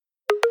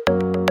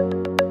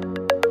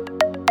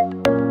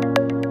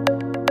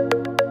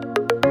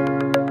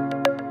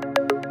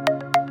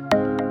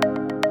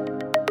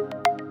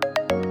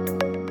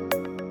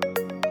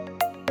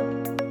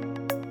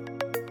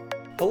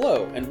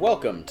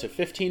Welcome to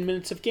 15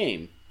 Minutes of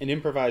Game, an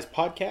improvised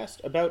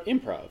podcast about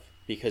improv,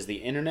 because the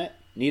internet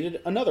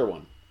needed another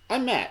one.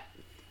 I'm Matt.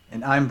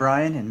 And I'm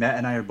Brian, and Matt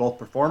and I are both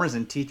performers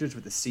and teachers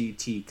with the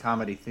CT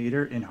Comedy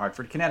Theater in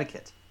Hartford,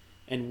 Connecticut.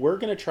 And we're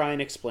going to try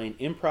and explain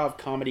improv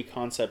comedy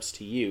concepts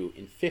to you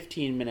in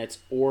 15 minutes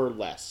or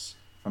less.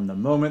 From the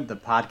moment the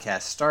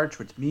podcast starts,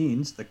 which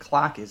means the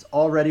clock is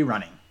already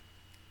running.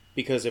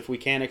 Because if we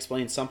can't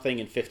explain something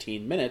in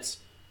 15 minutes,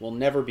 we'll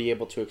never be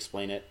able to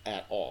explain it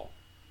at all.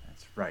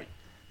 That's right.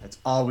 That's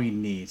all we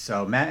need.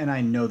 So Matt and I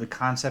know the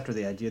concept or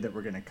the idea that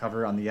we're going to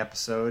cover on the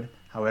episode.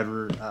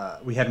 However,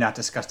 we have not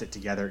discussed it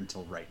together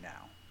until right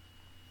now.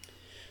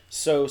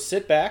 So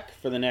sit back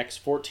for the next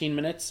 14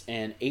 minutes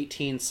and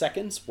 18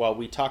 seconds while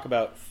we talk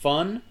about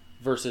fun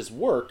versus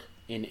work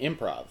in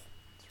improv.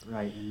 That's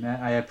right. And Matt,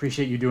 I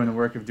appreciate you doing the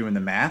work of doing the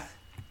math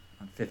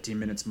on 15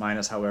 minutes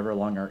minus however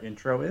long our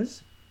intro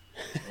is.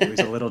 It's always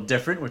a little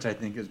different, which I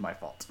think is my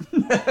fault.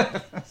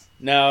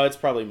 No, it's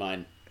probably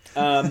mine.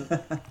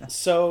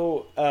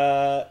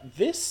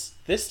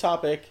 This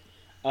topic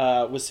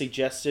was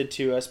suggested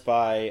to us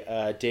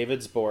by David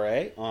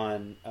Zbore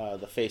on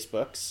the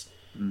Facebooks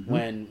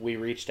when we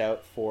reached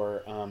out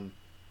for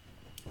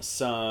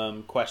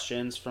some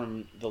questions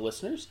from the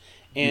listeners.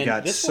 And you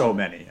got so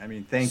many. I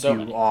mean, thank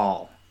you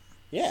all.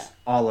 Yeah.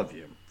 All of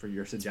you for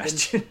your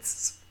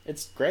suggestions.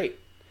 It's great.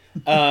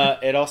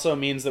 It also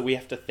means that we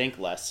have to think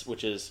less,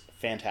 which is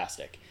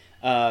fantastic.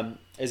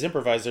 As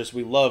improvisers,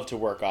 we love to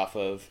work off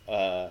of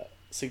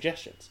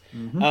suggestions.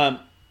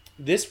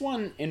 This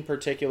one in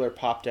particular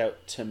popped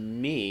out to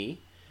me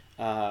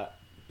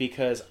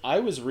because I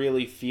was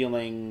really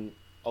feeling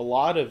a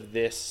lot of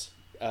this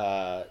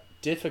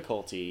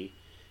difficulty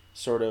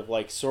sort of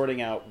like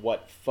sorting out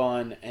what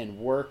fun and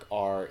work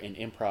are in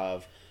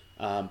improv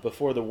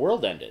before the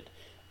world ended.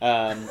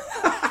 Sorry.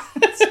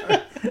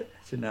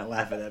 Should not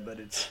laugh at that,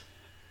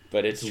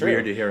 but it's true.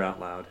 Weird to hear out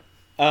loud.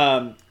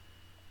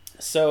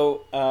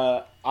 So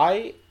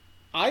I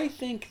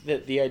think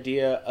that the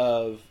idea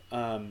of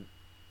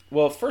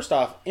well, first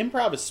off,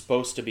 improv is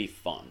supposed to be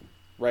fun,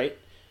 right?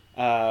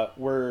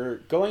 We're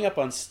going up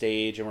on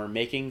stage and we're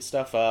making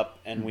stuff up,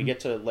 and we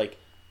get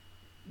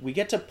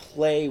to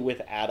play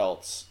with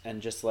adults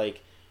and just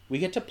like we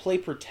get to play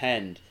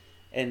pretend.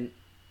 And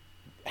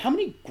how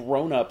many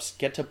grown-ups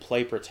get to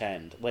play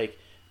pretend? Like,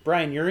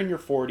 Brian, you're in your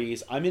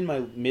 40s, I'm in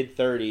my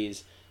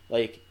mid-30s,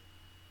 like,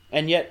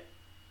 and yet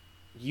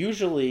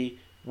usually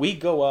we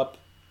go up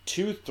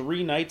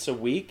 2-3 nights a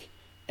week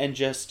and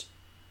just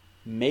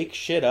make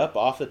shit up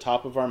off the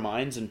top of our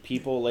minds, and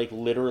people like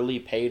literally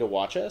pay to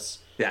watch us.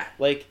 Yeah.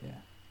 Like, yeah.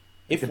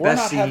 If we're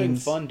not having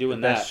fun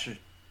doing that...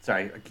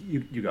 Sorry, you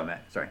go,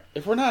 Matt. Sorry.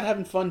 If we're not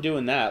having fun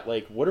doing that,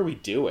 like, what are we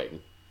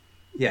doing?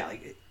 Yeah,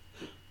 like,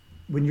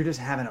 when you're just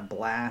having a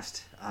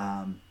blast,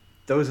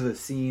 those are the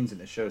scenes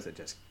and the shows that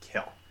just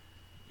kill.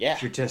 Yeah.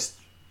 You're just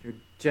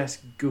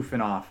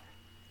goofing off,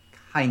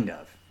 kind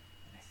of.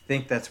 I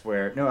think that's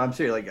where... No, I'm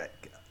serious, like,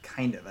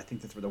 kind of. I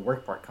think that's where the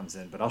work part comes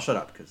in, but I'll shut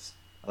up because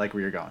I like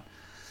where you're going.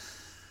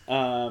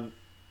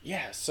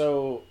 Yeah,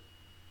 so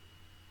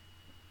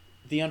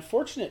the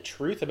unfortunate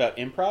truth about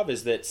improv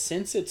is that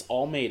since it's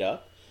all made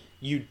up,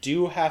 you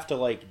do have to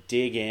like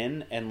dig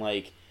in and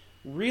like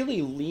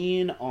really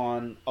lean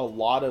on a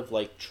lot of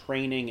like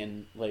training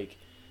and like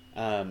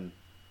and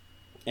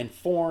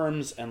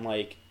forms and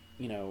like,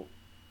 you know,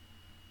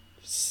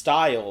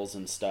 styles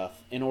and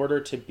stuff in order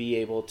to be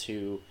able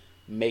to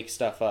make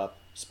stuff up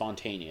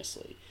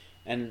spontaneously.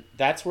 And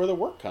that's where the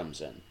work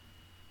comes in.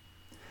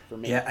 For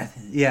me.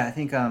 Yeah, I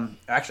think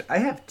actually I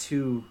have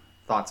two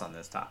thoughts on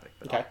this topic.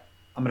 But okay.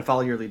 I'm going to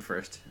follow your lead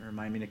first.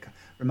 Remind me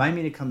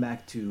to come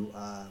back to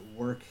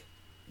work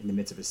in the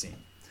midst of a scene.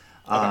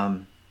 Okay.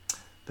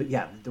 But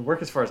yeah, the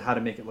work as far as how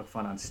to make it look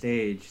fun on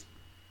stage.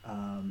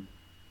 I'm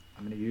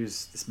going to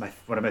use this.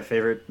 One of my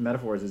favorite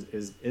metaphors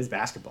is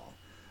basketball.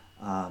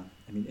 I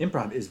mean,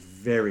 improv is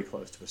very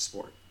close to a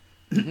sport.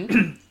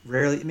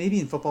 Rarely,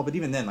 maybe in football, but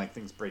even then, like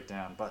things break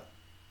down. But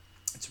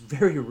it's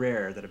very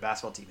rare that a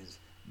basketball team has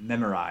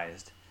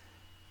memorized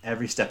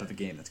every step of a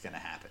game that's going to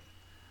happen.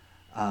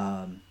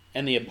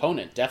 And the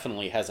opponent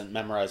definitely hasn't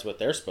memorized what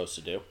they're supposed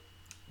to do.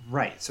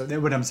 Right. So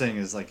then what I'm saying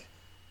is, like,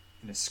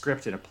 in a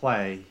script, in a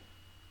play,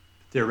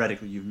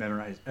 theoretically, you've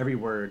memorized every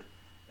word,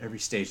 every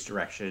stage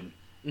direction,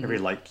 every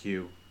light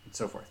cue, and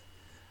so forth.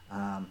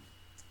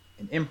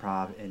 In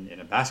improv, in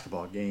a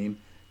basketball game,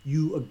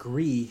 you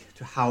agree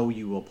to how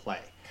you will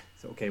play.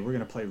 So, okay, we're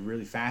going to play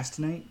really fast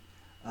tonight.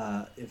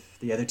 If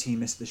the other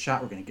team misses the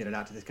shot, we're going to get it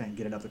out to this guy and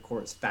get it up the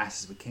court as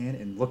fast as we can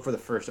and look for the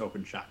first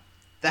open shot.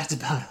 That's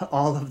about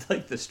all of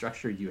like the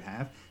structure you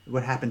have.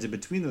 What happens in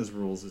between those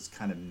rules is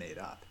kind of made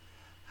up.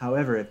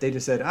 However, if they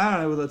just said, I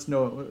don't know, let's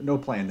no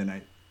plan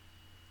tonight,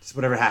 just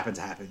whatever happens,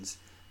 happens,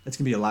 that's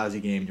going to be a lousy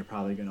game. You're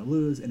probably going to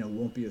lose, and it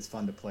won't be as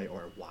fun to play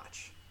or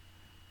watch.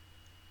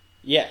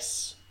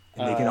 Yes.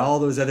 And they get all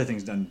those other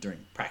things done during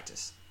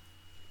practice.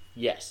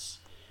 Yes.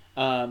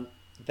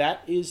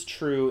 That is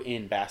true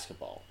in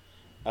basketball.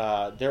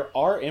 There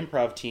are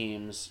improv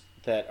teams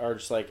that are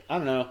just like, I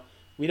don't know,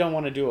 we don't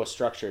want to do a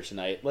structure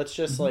tonight. Let's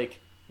just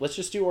let's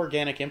just do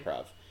organic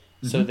improv.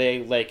 So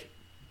they like,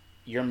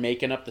 you're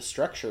making up the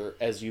structure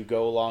as you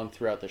go along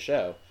throughout the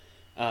show.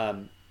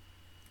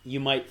 You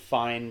might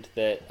find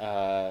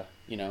that,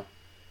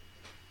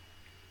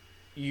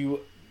 you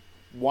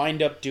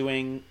wind up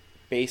doing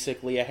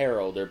basically a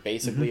Herald or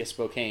basically a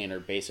Spokane or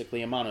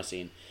basically a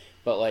Monoscene,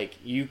 but like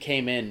you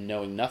came in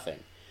knowing nothing.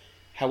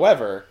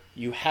 However,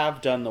 you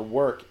have done the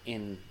work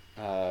in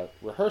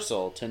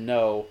rehearsal to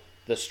know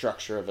the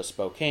structure of a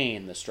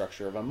Spokane, the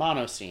structure of a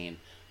Monoscene,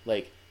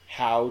 like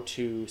how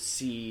to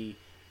see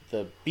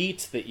the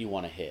beats that you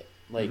want to hit.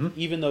 Like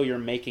even though you're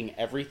making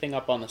everything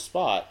up on the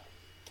spot,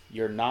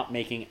 you're not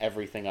making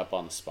everything up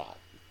on the spot.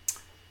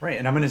 Right,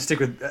 and I'm going to stick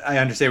with. I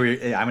understand.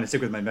 I'm going to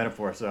stick with my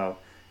metaphor. So,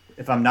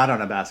 if I'm not on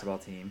a basketball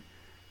team,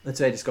 let's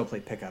say I just go play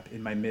pickup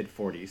in my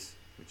mid-40s,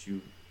 which you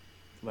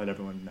let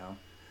everyone know.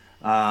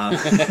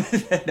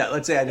 No,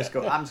 let's say I just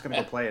go. I'm just going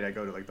to go play it. I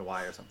go to like the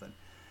Y or something.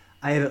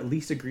 I have at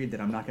least agreed that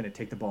I'm not going to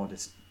take the ball and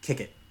just kick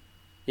it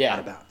out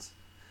of bounds.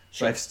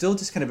 So I've still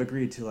just kind of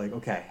agreed to like,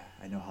 okay,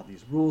 I know how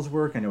these rules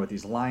work. I know what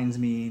these lines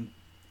mean,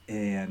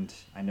 and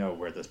I know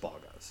where this ball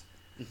goes.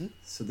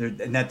 So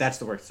that's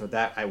the work. So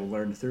that I will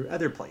learn through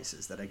other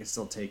places that I can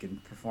still take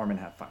and perform and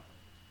have fun.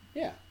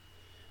 Yeah.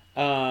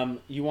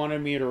 You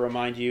wanted me to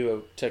remind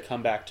you to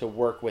come back to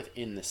work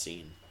within the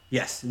scene.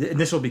 Yes, and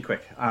this will be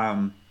quick.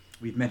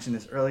 We've mentioned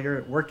this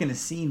earlier. Work in a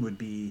scene would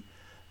be,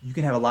 you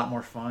can have a lot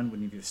more fun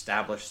when you've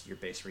established your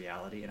base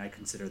reality, and I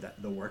consider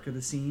that the work of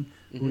the scene,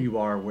 who you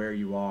are, where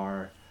you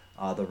are,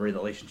 the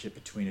relationship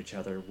between each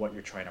other, what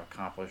you're trying to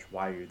accomplish,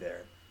 why you're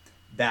there.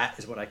 That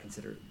is what I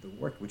consider the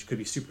work, which could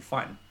be super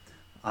fun.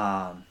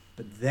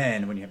 But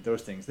then when you have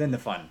those things, then the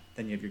fun,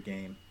 then you have your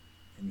game,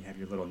 and you have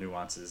your little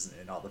nuances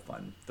and all the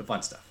fun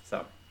stuff.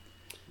 So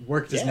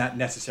work does not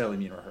necessarily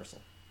mean rehearsal.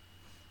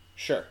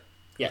 Sure.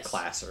 Yes. Or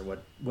class or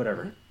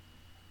whatever.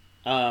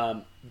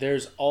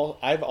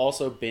 I've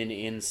also been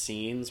in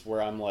scenes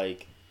where I'm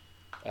like,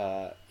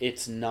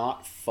 it's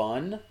not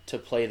fun to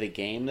play the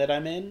game that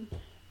I'm in,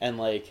 and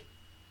like,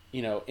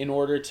 in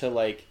order to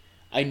like,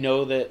 I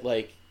know that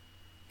like,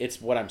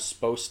 it's what I'm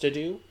supposed to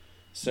do.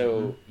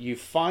 So you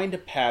find a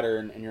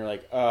pattern and you're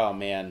like, oh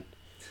man,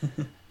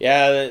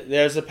 yeah,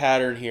 there's a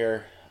pattern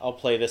here. I'll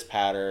play this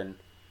pattern.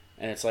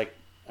 And it's like,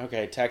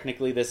 okay,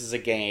 technically this is a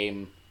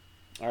game.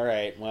 All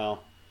right,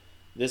 well,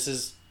 this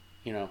is,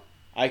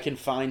 I can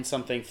find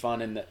something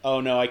fun in the,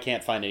 oh no, I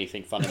can't find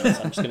anything fun in this.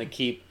 I'm just going to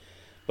keep,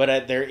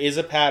 but there is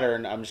a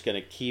pattern. I'm just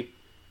going to keep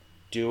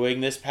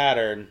doing this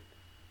pattern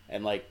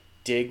and like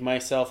dig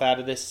myself out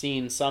of this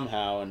scene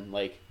somehow. And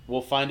like,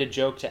 we'll find a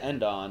joke to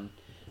end on.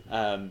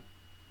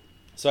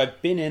 So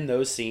I've been in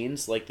those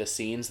scenes, like the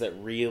scenes that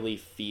really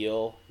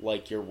feel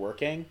like you're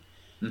working.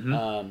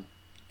 And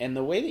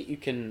the way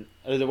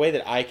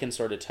that I can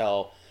sort of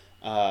tell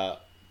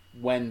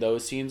when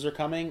those scenes are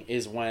coming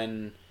is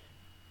when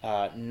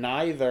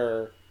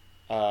neither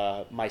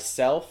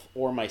myself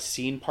or my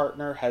scene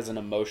partner has an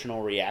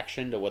emotional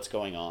reaction to what's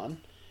going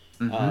on.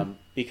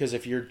 Because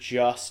if you're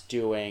just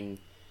doing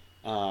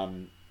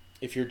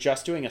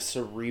a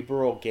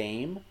cerebral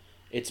game,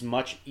 it's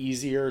much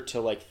easier to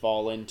like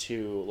fall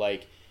into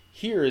like,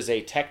 here is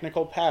a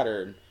technical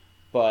pattern,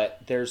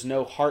 but there's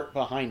no heart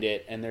behind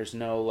it, and there's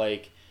no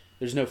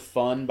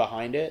fun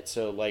behind it.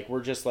 So like,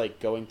 we're just like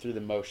going through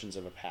the motions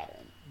of a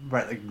pattern.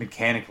 Right, like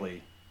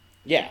mechanically.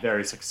 Yeah.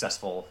 Very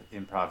successful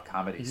improv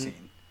comedy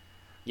scene.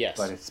 Yes.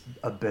 But it's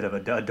a bit of a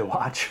dud to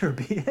watch or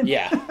be in.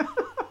 Yeah.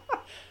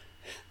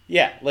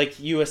 Yeah, like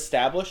you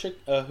establish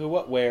a who,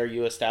 what, where,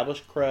 you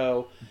establish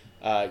Crow,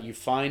 you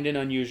find an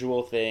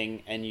unusual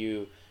thing, and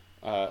you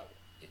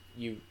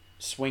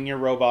swing your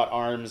robot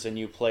arms and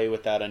you play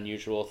with that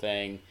unusual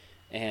thing,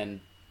 and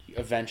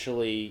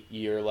eventually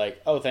you're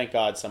like, oh, thank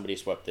God somebody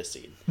swept this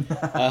scene.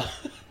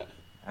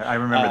 I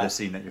remember the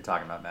scene that you're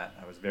talking about, Matt.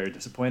 I was very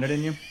disappointed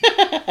in you.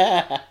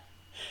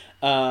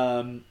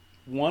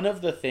 One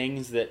of the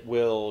things that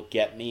will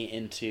get me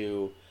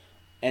into,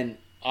 and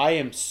I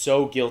am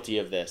so guilty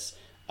of this,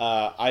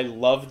 I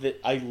love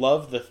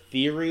the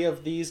theory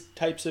of these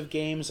types of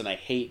games, and I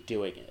hate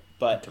doing it.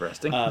 But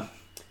interesting.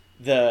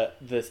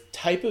 The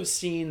type of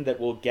scene that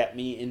will get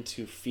me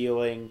into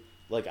feeling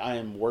like I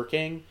am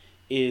working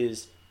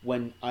is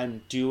when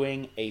I'm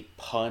doing a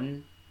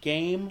pun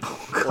game.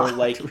 Oh, God, or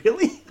like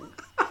really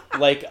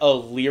like a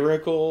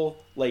lyrical,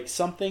 like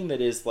something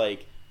that is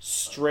like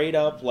straight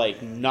up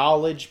like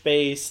knowledge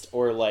based,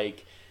 or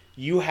like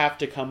you have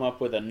to come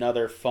up with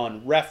another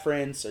fun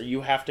reference, or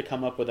you have to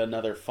come up with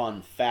another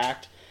fun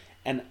fact,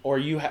 and or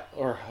you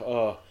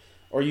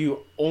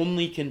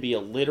only can be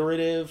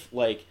alliterative.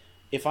 Like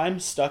if I'm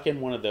stuck in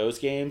one of those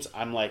games,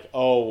 I'm like,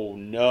 oh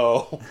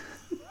no.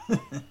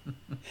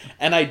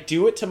 And I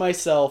do it to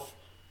myself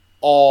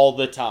all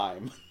the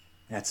time.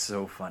 That's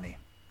so funny.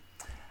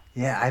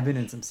 Yeah, I've been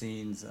in some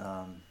scenes,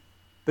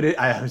 but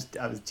I was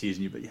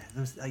teasing you, but yeah,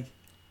 those like,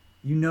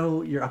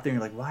 you're up there and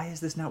you're like, why is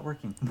this not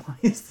working? Why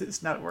is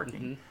this not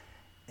working?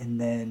 And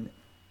then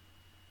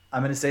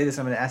I'm going to say this,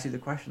 I'm going to ask you the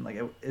question, like,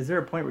 is there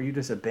a point where you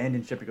just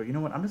abandon ship and go, you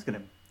know what, I'm just going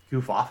to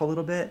goof off a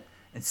little bit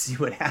and see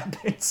what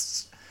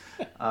happens?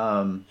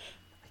 I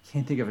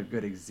can't think of a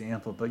good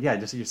example, but yeah,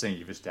 just like you're saying,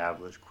 you've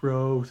established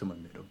crow,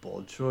 someone made a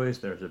bold choice,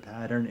 there's a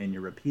pattern, and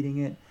you're repeating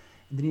it.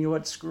 And then you know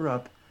what? Screw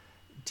up.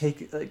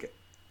 Take like,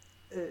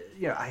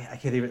 I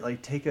can't even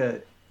like take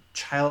a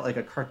child like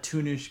a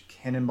cartoonish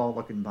cannonball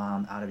looking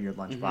bomb out of your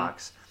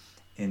lunchbox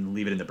and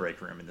leave it in the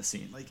break room in the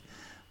scene. Like,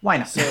 why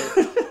not? So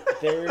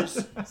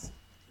there's,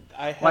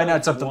 why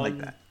not something like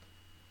that?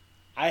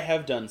 I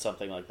have done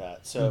something like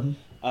that. So,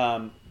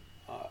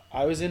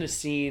 I was in a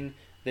scene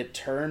that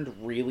turned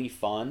really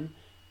fun.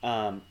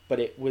 But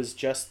it was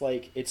just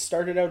like, it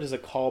started out as a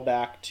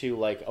callback to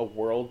like a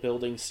world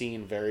building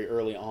scene very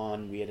early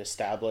on. We had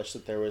established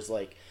that there was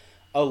like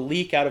a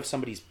leak out of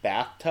somebody's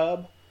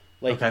bathtub,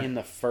 like in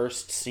the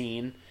first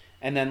scene.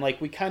 And then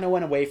like we kind of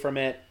went away from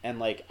it and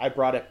like I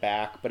brought it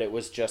back, but it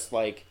was just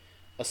like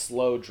a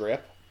slow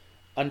drip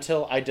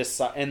until I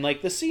decided, and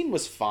like the scene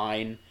was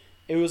fine.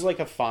 It was like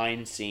a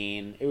fine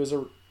scene. It was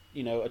a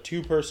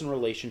 2-person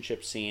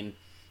relationship scene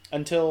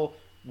until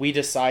we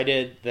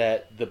decided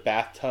that the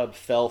bathtub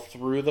fell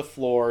through the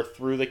floor,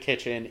 through the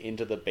kitchen,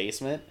 into the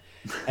basement.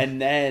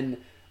 And then,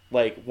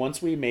 like,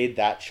 once we made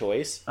that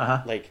choice,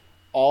 like,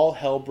 all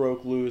hell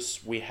broke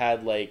loose. We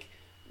had, like,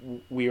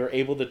 we were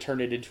able to turn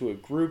it into a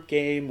group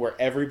game where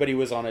everybody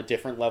was on a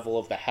different level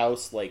of the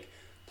house, like,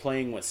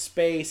 playing with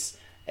space.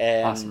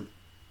 And Awesome.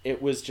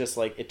 It was just,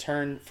 like, it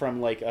turned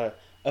from, like, a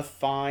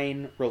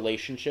fine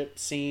relationship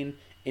scene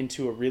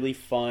into a really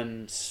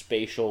fun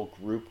spatial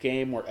group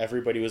game where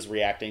everybody was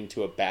reacting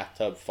to a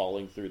bathtub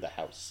falling through the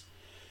house.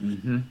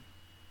 Mm-hmm.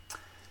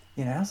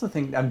 Yeah, I also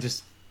think I'm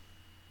just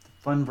the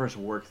fun versus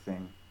work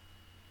thing.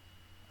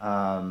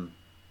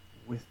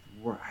 With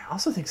work, I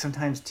also think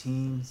sometimes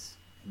teams,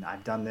 and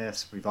I've done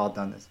this, we've all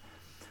done this,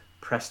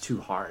 press too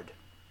hard.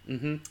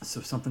 Mm-hmm. So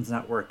if something's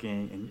not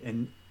working,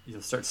 and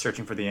you'll start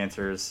searching for the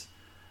answers.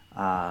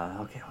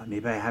 Okay, well,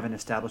 maybe I haven't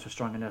established a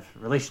strong enough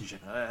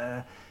relationship.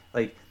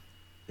 Like,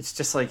 it's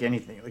just like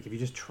anything. Like, if you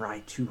just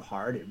try too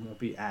hard, it won't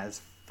be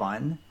as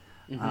fun.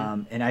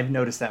 Mm-hmm. And I've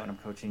noticed that when I'm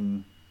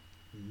coaching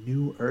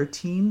newer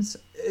teams.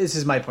 This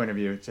is my point of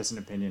view. It's just an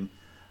opinion.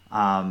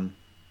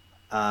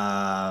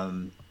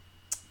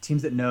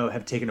 Teams that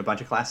have taken a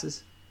bunch of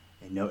classes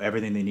and know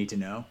everything they need to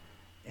know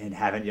and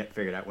haven't yet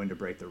figured out when to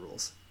break the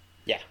rules.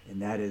 Yeah.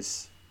 And that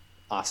is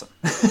awesome.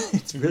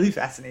 It's really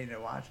fascinating to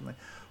watch. I'm like,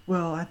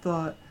 well, I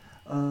thought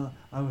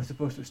I was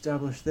supposed to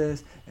establish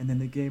this, and then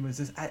the game was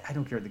this. I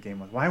don't care what the game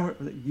was. Why were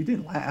you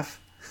didn't laugh?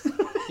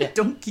 Yeah.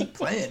 Don't keep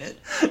playing it.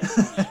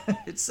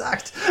 It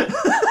sucked.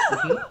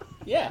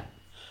 Yeah.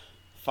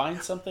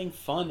 Find something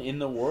fun in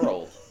the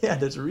world. Yeah,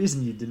 there's a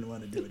reason you didn't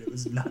want to do it. It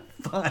was not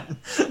fun.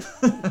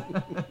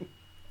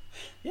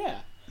 Yeah.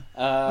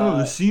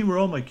 The scene where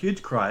all my kids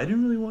cry. I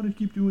didn't really want to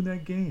keep doing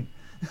that game.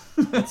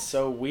 It's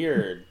so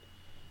weird.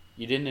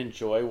 You didn't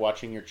enjoy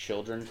watching your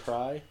children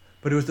cry?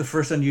 But it was the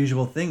first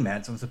unusual thing,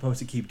 Matt, so I'm supposed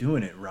to keep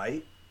doing it,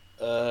 right?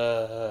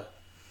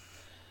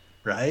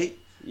 Right?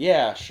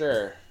 Yeah,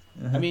 sure.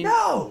 I mean,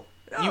 no!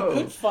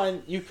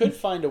 you could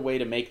find a way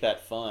to make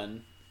that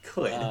fun.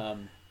 Could.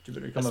 You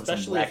better come up with some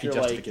especially if wacky you're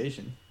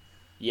justification.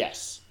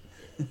 Yes.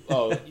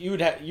 Oh, you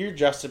would your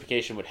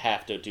justification would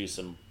have to do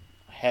some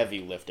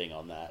heavy lifting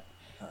on that.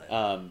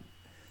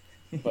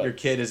 But your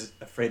kid is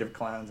afraid of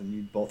clowns, and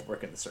you both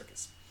work in the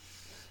circus.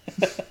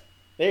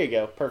 there you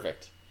go.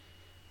 Perfect.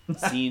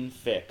 Scene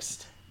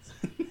fixed.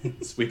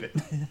 Sweep it.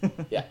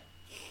 Yeah.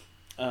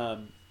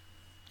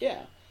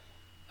 Yeah.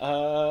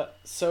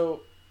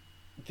 So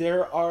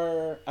there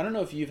are, I don't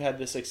know if you've had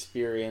this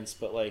experience,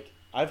 but like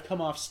I've come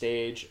off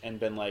stage and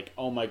been like,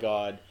 oh my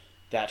God,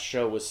 that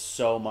show was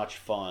so much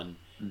fun.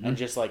 Mm-hmm. And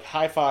just like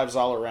high fives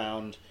all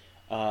around.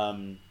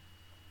 And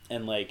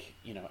like,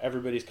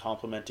 everybody's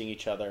complimenting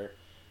each other.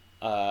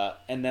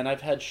 And then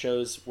I've had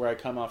shows where I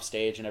come off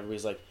stage and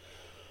everybody's like,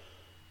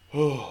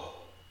 oh,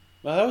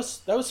 well,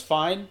 that was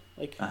fine.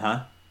 Like,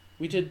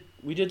 we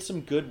did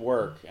some good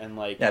work, and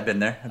like, yeah, I've been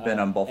there. I've been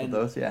on both of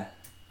those. Yeah.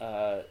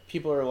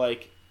 People are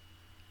like,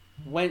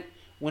 when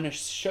a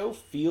show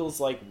feels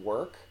like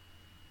work,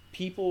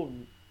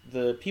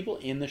 the people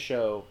in the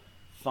show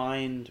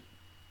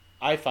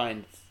I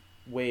find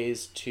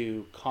ways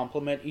to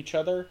compliment each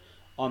other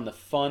on the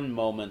fun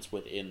moments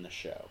within the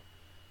show.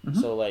 Mm-hmm.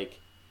 So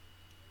like,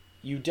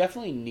 you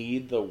definitely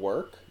need the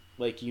work.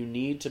 Like, you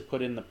need to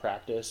put in the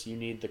practice, you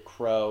need the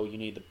crow, you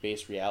need the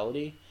base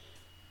reality,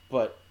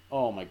 but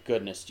oh my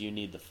goodness, do you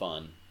need the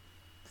fun?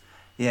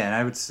 Yeah, and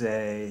I would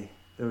say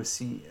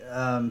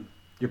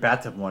your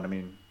bathtub one. I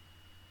mean,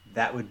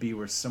 that would be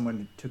where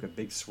someone took a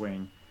big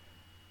swing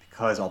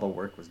because all the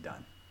work was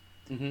done,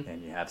 mm-hmm.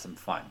 and you have some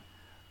fun.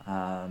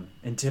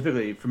 And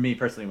typically, for me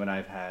personally, when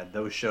I've had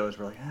those shows,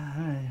 where like,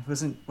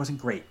 it wasn't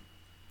great,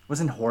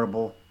 wasn't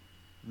horrible.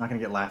 I'm not gonna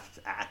get laughed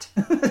at,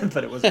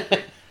 but it wasn't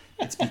great.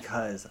 It's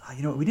because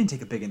we didn't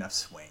take a big enough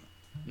swing.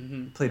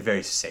 Mm-hmm. Played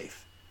very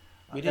safe.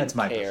 That's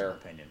my personal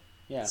opinion.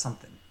 Yeah,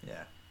 something.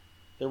 Yeah,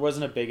 there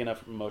wasn't a big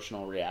enough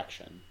emotional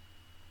reaction.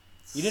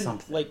 You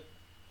didn't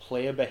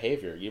play a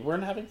behavior. You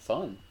weren't having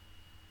fun.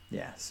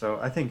 Yeah, so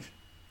I think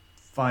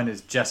fun is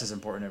just as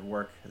important at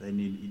work. They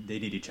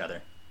need each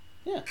other.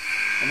 Yeah,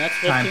 and that's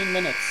 15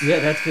 minutes. Yeah,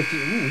 that's 15.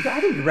 Ooh, I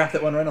think we wrapped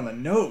that one right on the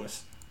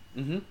nose.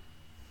 Mm-hmm.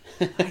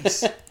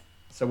 Nice.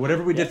 So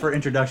whatever we did for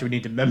introduction, we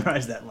need to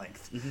memorize that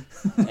length.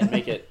 Mm-hmm. And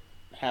make it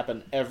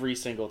happen every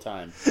single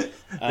time.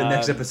 The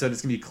next episode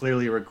is going to be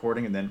clearly a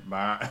recording and then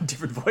a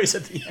different voice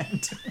at the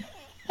end.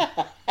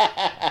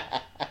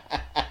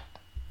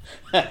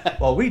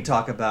 While we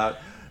talk about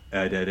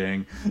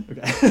editing.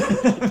 Okay.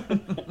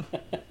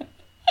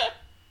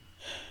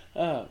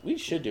 We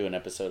should do an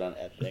episode on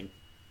editing.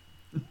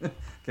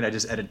 Can I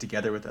just edit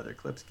together with other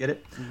clips? Get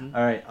it? Mm-hmm.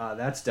 All right.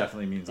 That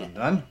definitely means I'm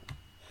done.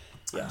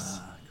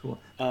 Yes. Cool.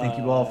 Thank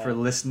you all for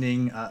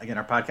listening. Again,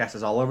 our podcast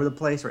is all over the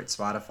place, right?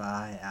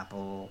 Spotify,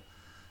 Apple,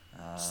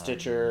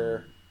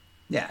 Stitcher.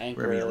 Yeah,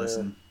 Anchor, wherever you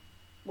listen.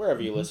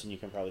 Wherever you listen, you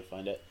can probably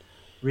find it.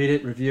 Read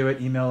it, review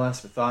it, email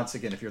us with thoughts.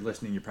 Again, if you're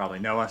listening, you probably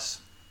know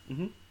us.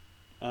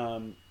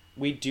 Mm-hmm.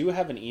 We do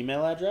have an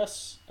email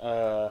address.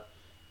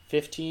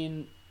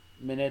 15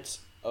 minutes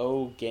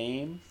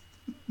game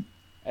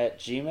at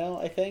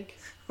Gmail, I think.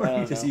 Or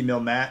you just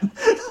email Matt.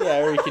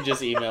 Yeah, or you can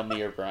just email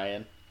me or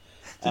Brian.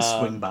 Just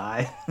swing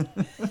by.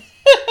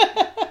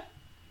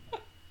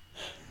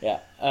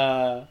 Yeah.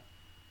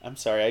 I'm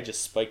sorry, I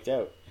just spiked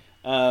out.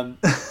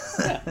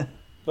 Yeah.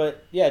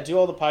 But yeah, do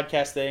all the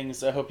podcast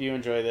things. I hope you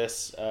enjoy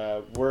this.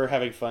 We're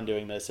having fun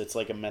doing this. It's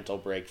like a mental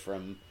break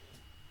from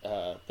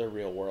the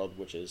real world,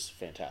 which is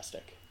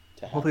fantastic.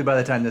 Hopefully by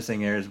the time this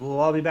thing airs, we'll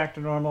all be back to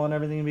normal and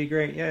everything will be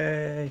great.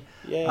 Yay.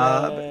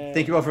 Yay.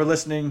 Thank you all for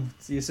listening.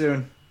 See you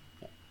soon.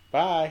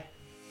 Bye.